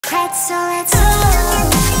Pretzel, Etzel.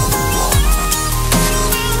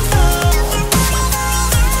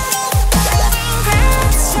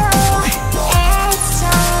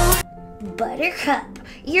 Buttercup,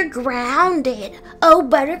 you're grounded. Oh,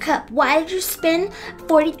 Buttercup, why did you spend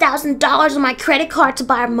 $40,000 on my credit card to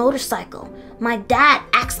buy a motorcycle? My dad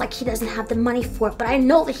acts like he doesn't have the money for it, but I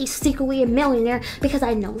know that he's secretly a millionaire because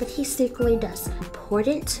I know that he secretly does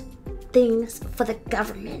important things for the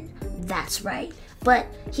government. That's right. But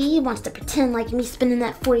he wants to pretend like me spending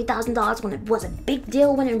that $40,000 when it was a big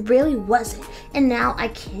deal when it really wasn't. And now I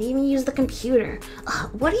can't even use the computer.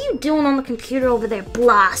 What are you doing on the computer over there,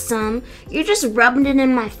 Blossom? You're just rubbing it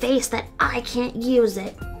in my face that I can't use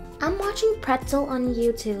it. I'm watching Pretzel on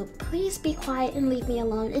YouTube. Please be quiet and leave me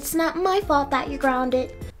alone. It's not my fault that you're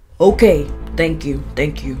grounded. Okay, thank you.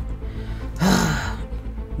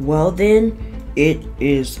 Well then, it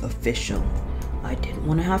is official. I didn't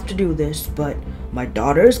want to have to do this, but my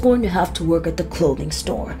daughter is going to have to work at the clothing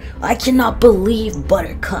store. I cannot believe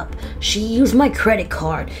Buttercup. She used my credit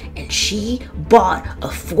card and she bought a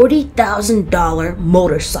 $40,000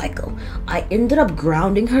 motorcycle. I ended up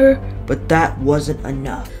grounding her, but that wasn't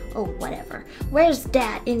enough. Oh, whatever. Where's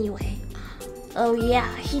Dad anyway? Oh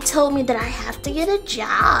yeah, he told me that I have to get a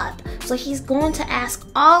job. So he's going to ask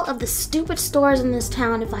all of the stupid stores in this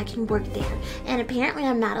town if I can work there. And apparently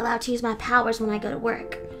I'm not allowed to use my powers when I go to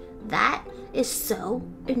work. That is so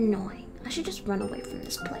annoying. I should just run away from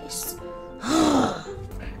this place.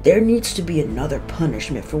 There needs to be another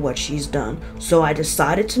punishment for what she's done, so I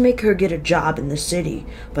decided to make her get a job in the city.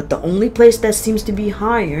 But the only place that seems to be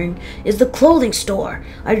hiring is the clothing store.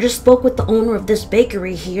 I just spoke with the owner of this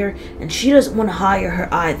bakery here, and she doesn't want to hire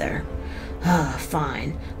her either.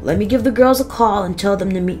 Fine. Let me give the girls a call and tell them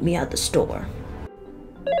to meet me at the store.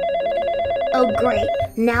 Oh great,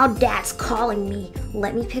 now Dad's calling me.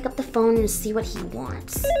 Let me pick up the phone and see what he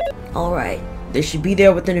wants. Alright, they should be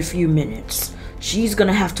there within a few minutes. She's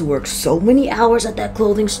gonna have to work so many hours at that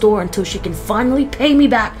clothing store until she can finally pay me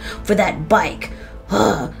back for that bike.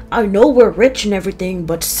 I know we're rich and everything,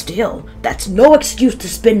 but still, that's no excuse to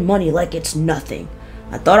spend money like it's nothing.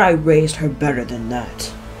 I thought I raised her better than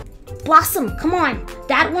that. Blossom, come on.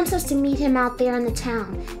 Dad wants us to meet him out there in the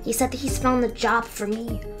town. He said that he's found the job for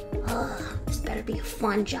me. This better be a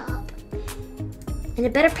fun job. And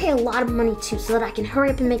it better pay a lot of money too, so that I can hurry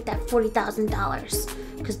up and make that $40,000.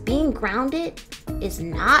 Because being grounded is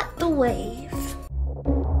not the wave.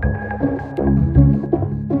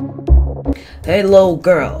 Hello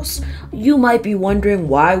girls, you might be wondering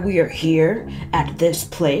why we are here at this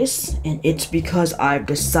place, and it's because I've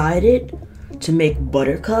decided to make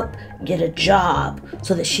Buttercup get a job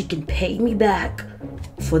so that she can pay me back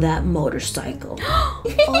for that motorcycle.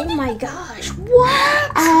 Oh my gosh,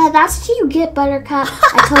 what? That's what you get, Buttercup.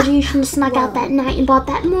 I told you shouldn't have snuck out that night and bought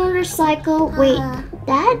that motorcycle. Wait,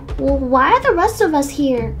 Dad? Well, why are the rest of us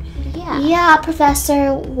here? Yeah,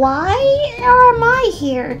 Professor, why am I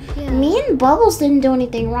here? Me and Bubbles didn't do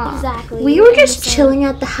anything wrong. Exactly. We were just chilling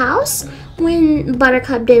at the house when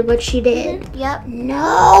Buttercup did what she did. Yep.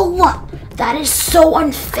 No! That is so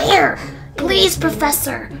unfair! Please,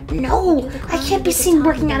 Professor! No! I can't be seen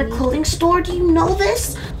working at a clothing store. Do you know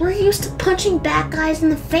this? We're used to punching bad guys in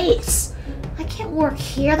the face. I can't work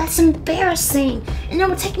here. That's embarrassing. And it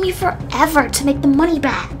would take me forever to make the money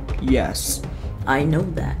back. Yes, I know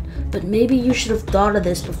that. But maybe you should have thought of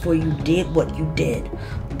this before you did what you did.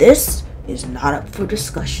 This is not up for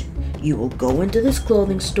discussion. You will go into this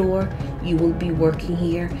clothing store, you will be working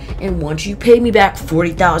here, and once you pay me back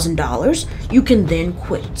 $40,000, you can then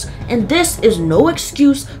quit. And this is no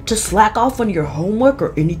excuse to slack off on your homework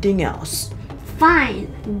or anything else. Fine,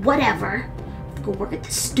 whatever. Go work at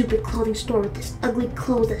this stupid clothing store with this ugly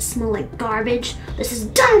clothes that smell like garbage. This is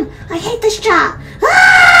dumb! I hate this job!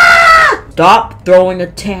 Ah! Stop throwing a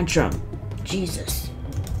tantrum. Jesus.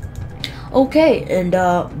 Okay, and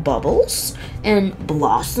Bubbles and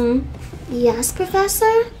Blossom. Yes,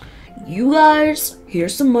 Professor? You guys,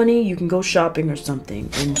 here's some money. You can go shopping or something.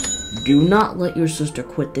 And do not let your sister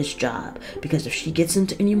quit this job, because if she gets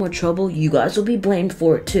into any more trouble, you guys will be blamed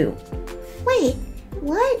for it too. Wait,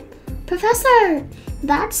 what? Professor,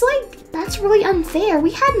 that's really unfair.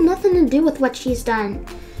 We had nothing to do with what she's done.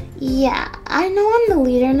 Yeah, I know I'm the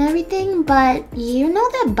leader and everything, but you know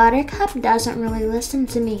that Buttercup doesn't really listen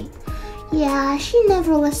to me. Yeah, she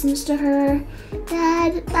never listens to her.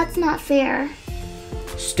 Dad, that's not fair.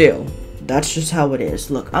 Still, that's just how it is.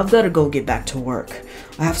 Look, I've got to go get back to work.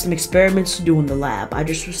 I have some experiments to do in the lab. I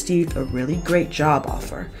just received a really great job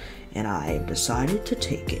offer, and I decided to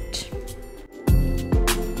take it.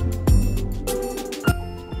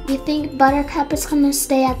 You think Buttercup is gonna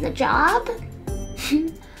stay at the job?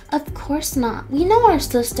 Of course not. We know our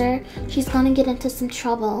sister. She's gonna get into some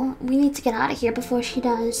trouble. We need to get out of here before she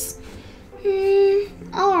does.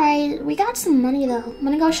 Alright. We got some money though.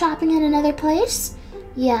 Wanna go shopping at another place?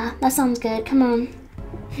 Yeah, that sounds good. Come on.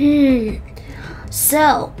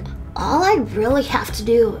 So, all I really have to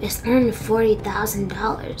do is earn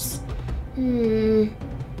 $40,000.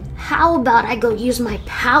 How about I go use my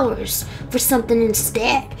powers for something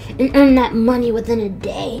instead and earn that money within a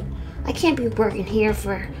day? I can't be working here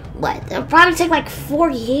for, what, it'll probably take like 4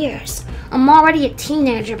 years. I'm already a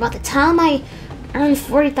teenager. By the time I earn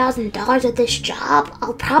 $40,000 at this job,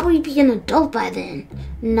 I'll probably be an adult by then.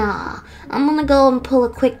 Nah, I'm gonna go and pull a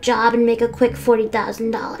quick job and make a quick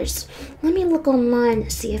 $40,000. Let me look online to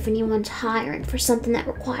see if anyone's hiring for something that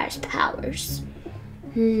requires powers.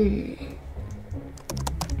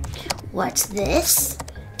 What's this?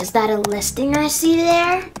 Is that a listing I see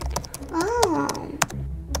there? Oh.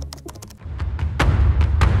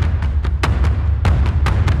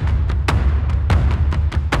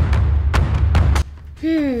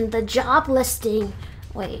 The job listing.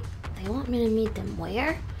 Wait, they want me to meet them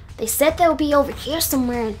where? They said they'll be over here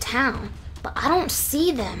somewhere in town, but I don't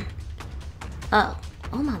see them. Oh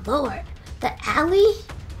my lord. The alley?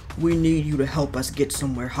 We need you to help us get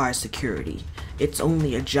somewhere high security. It's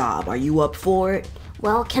only a job. Are you up for it?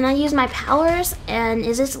 Well, can I use my powers? And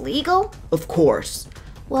is this legal? Of course.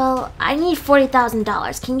 Well, I need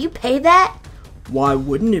 $40,000. Can you pay that? Why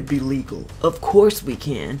wouldn't it be legal? Of course we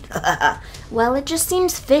can. Well, it just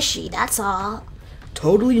seems fishy, that's all.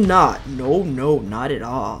 Totally not. No, not at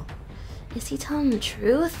all. Is he telling the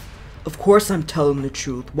truth? Of course I'm telling the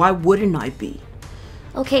truth. Why wouldn't I be?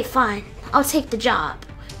 Okay, fine. I'll take the job.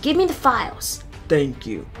 Give me the files. Thank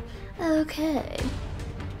you. Okay.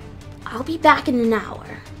 I'll be back in an hour.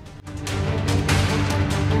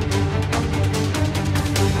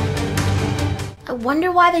 I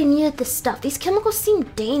wonder why they needed this stuff. These chemicals seem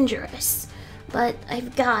dangerous. But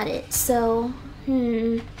I've got it, so...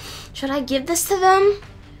 Should I give this to them?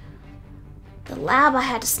 The lab I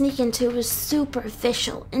had to sneak into was super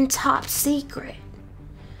official and top secret.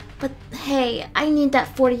 But hey, I need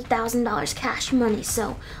that $40,000 cash money,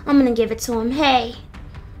 so I'm gonna give it to him. Hey.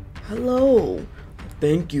 Hello.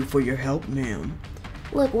 Thank you for your help, ma'am.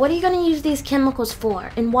 Look, what are you gonna use these chemicals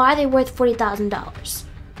for, and why are they worth $40,000?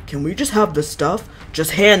 Can we just have the stuff?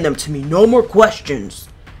 Just hand them to me. No more questions.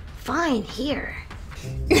 Fine, here.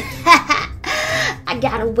 I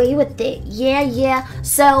got away with it. Yeah.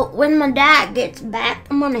 So when my dad gets back,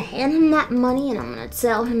 I'm gonna hand him that money and I'm gonna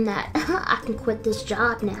tell him that I can quit this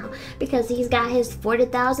job now because he's got his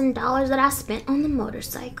 $40,000 that I spent on the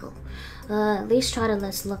motorcycle. At least try to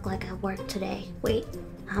let's look like I worked today. Wait,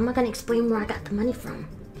 how am I gonna explain where I got the money from?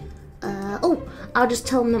 I'll just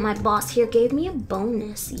tell him that my boss here gave me a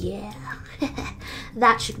bonus. Yeah,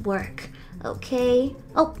 that should work. Okay.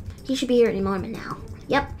 Oh, he should be here any moment now.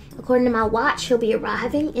 Yep, according to my watch, he'll be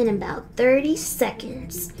arriving in about 30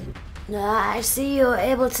 seconds. I see you were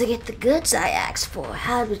able to get the goods I asked for.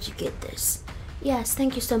 How did you get this? Yes,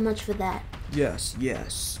 thank you so much for that.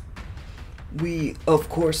 Yes. We, of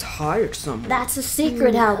course, hired someone. That's a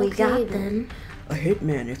secret how we got them. A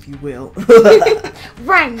hitman, if you will.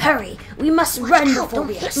 Run, hurry. We must run before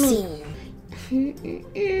we are seen.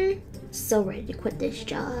 So ready to quit this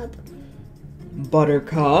job.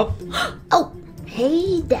 Buttercup. Oh,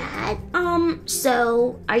 hey, Dad.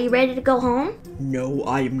 So, are you ready to go home? No,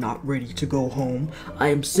 I am not ready to go home. I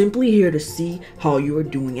am simply here to see how you are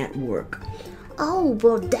doing at work. Oh,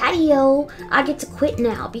 well, Daddy-o, I get to quit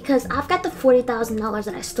now because I've got the $40,000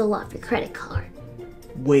 that I stole off your credit card.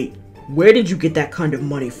 Wait, where did you get that kind of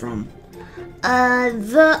money from?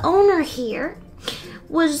 The owner here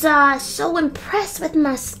was so impressed with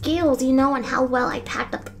my skills, you know, and how well I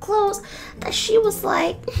packed up the clothes that she was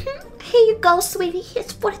like, here you go, sweetie,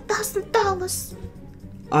 here's $40,000.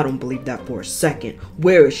 I don't believe that for a second.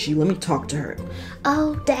 Where is she? Let me talk to her.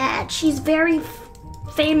 Oh, Dad, she's very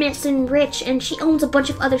famous and rich, and she owns a bunch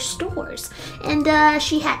of other stores. And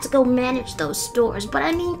she had to go manage those stores. But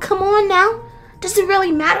I mean, come on now. Does it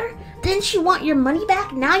really matter? Didn't she want your money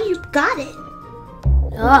back? Now you've got it.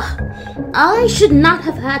 I should not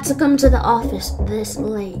have had to come to the office this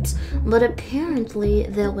late, but apparently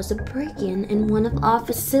there was a break-in in one of our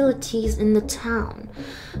facilities in the town.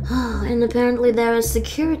 And apparently there is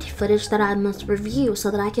security footage that I must review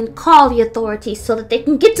so that I can call the authorities so that they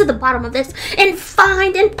can get to the bottom of this and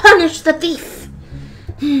find and punish the thief.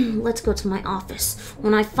 Let's go to my office.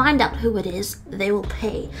 When I find out who it is, they will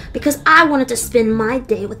pay, because I wanted to spend my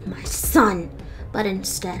day with my son, but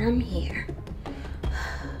instead I'm here.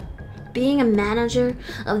 Being a manager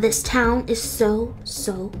of this town is so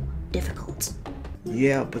difficult.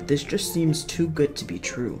 Yeah, but this just seems too good to be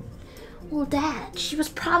true. Well, Dad, she was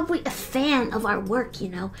probably a fan of our work, you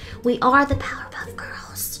know. We are the Powerpuff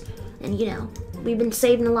Girls. And, you know, we've been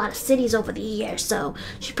saving a lot of cities over the years, so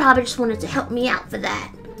she probably just wanted to help me out for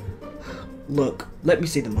that. Look, let me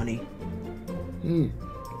see the money.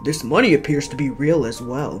 This money appears to be real as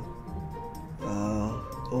well.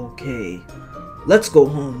 Okay. Let's go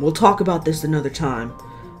home. We'll talk about this another time.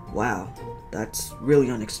 Wow, that's really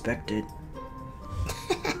unexpected.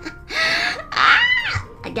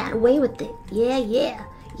 I got away with it. Yeah.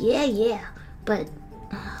 But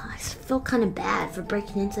I feel kind of bad for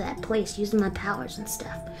breaking into that place using my powers and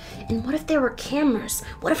stuff. And what if there were cameras?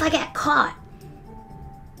 What if I got caught?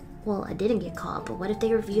 Well, I didn't get caught, but what if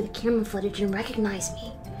they review the camera footage and recognize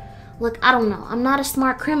me? Look, I don't know. I'm not a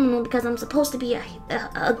smart criminal because I'm supposed to be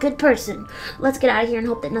a good person. Let's get out of here and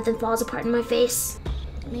hope that nothing falls apart in my face.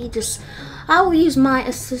 I will use my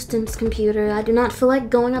assistant's computer. I do not feel like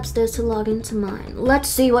going upstairs to log into mine. Let's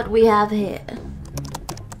see what we have here.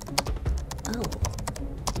 Oh.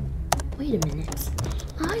 Wait a minute.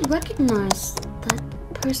 I recognize that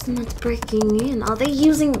person that's breaking in. Are they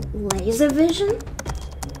using laser vision?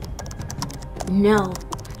 No,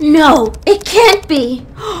 it can't be.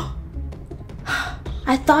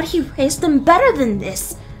 I thought he raised them better than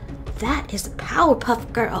this. That is a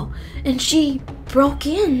Powerpuff Girl, and she broke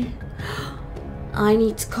in. I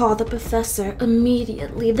need to call the professor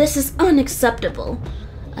immediately. This is unacceptable.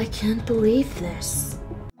 I can't believe this.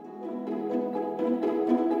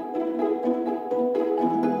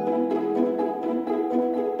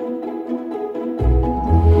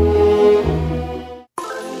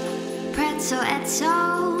 Pretzel,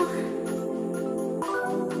 Etzel.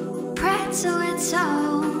 Pretzel,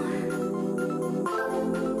 Etzel.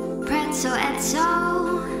 Pretzel,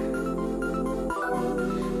 Etzel.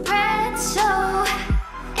 Pretzel,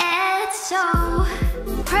 Etzel.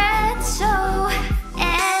 Pretzel,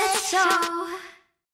 Etzel.